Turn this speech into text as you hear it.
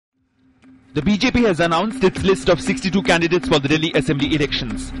The BJP has announced its list of 62 candidates for the Delhi Assembly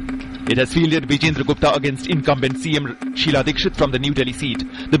elections. It has fielded Vijendra Gupta against incumbent CM Sheela Dikshit from the New Delhi seat.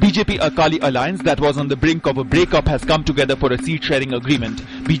 The BJP Akali alliance that was on the brink of a breakup has come together for a seat-sharing agreement.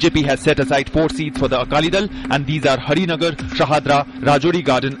 BJP has set aside 4 seats for the Akali Dal, and these are Harinagar, Shahadra, Rajouri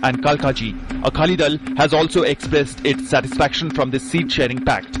Garden and Kalkaji. Akali Dal has also expressed its satisfaction from this seat-sharing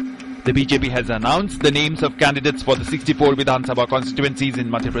pact. The BJP has announced the names of candidates for the 64 Vidhan Sabha constituencies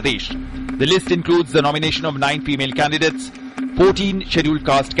in Madhya Pradesh. The list includes the nomination of 9 female candidates, 14 scheduled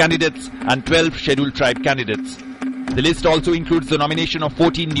caste candidates and 12 scheduled tribe candidates. The list also includes the nomination of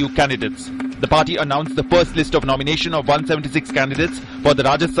 14 new candidates. The party announced the first list of nomination of 176 candidates for the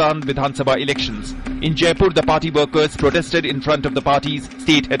Rajasthan Vidhan Sabha elections. In Jaipur, the party workers protested in front of the party's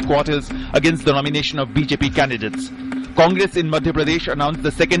state headquarters against the nomination of BJP candidates. Congress in Madhya Pradesh announced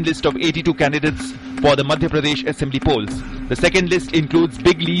the second list of 82 candidates for the Madhya Pradesh Assembly polls. The second list includes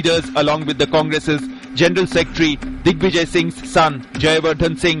big leaders along with the Congress's General Secretary Digvijay Singh's son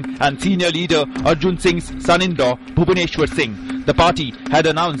Jayavardhan Singh and senior leader Arjun Singh's son-in-law Bhubaneswar Singh. The party had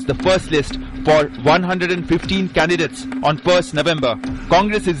announced the first list for 115 candidates on 1st November.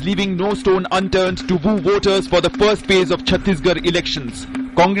 Congress is leaving no stone unturned to woo voters for the first phase of Chhattisgarh elections.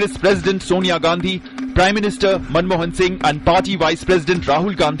 Congress President Sonia Gandhi, Prime Minister Manmohan Singh and Party Vice President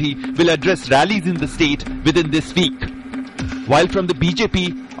Rahul Gandhi will address rallies in the state within this week. While from the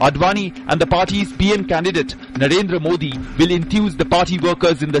BJP, Advani and the party's PM candidate Narendra Modi will enthuse the party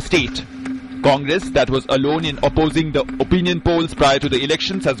workers in the state. Congress, that was alone in opposing the opinion polls prior to the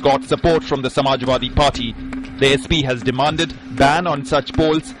elections, has got support from the Samajwadi Party. The SP has demanded ban on such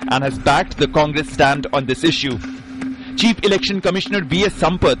polls and has backed the Congress stand on this issue. Chief Election Commissioner V.S.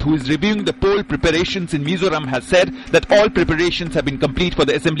 Sampath, who is reviewing the poll preparations in Mizoram, has said that all preparations have been complete for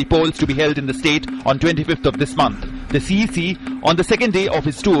the assembly polls to be held in the state on 25th of this month. The CEC, on the second day of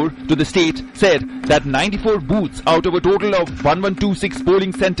his tour to the state, said that 94 booths out of a total of 1126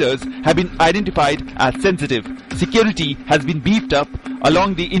 polling centers have been identified as sensitive. Security has been beefed up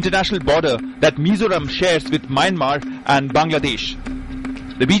along the international border that Mizoram shares with Myanmar and Bangladesh.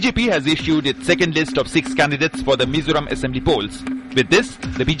 The BJP has issued its second list of 6 candidates for the Mizoram Assembly polls. With this,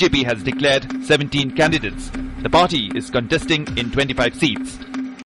 the BJP has declared 17 candidates. The party is contesting in 25 seats.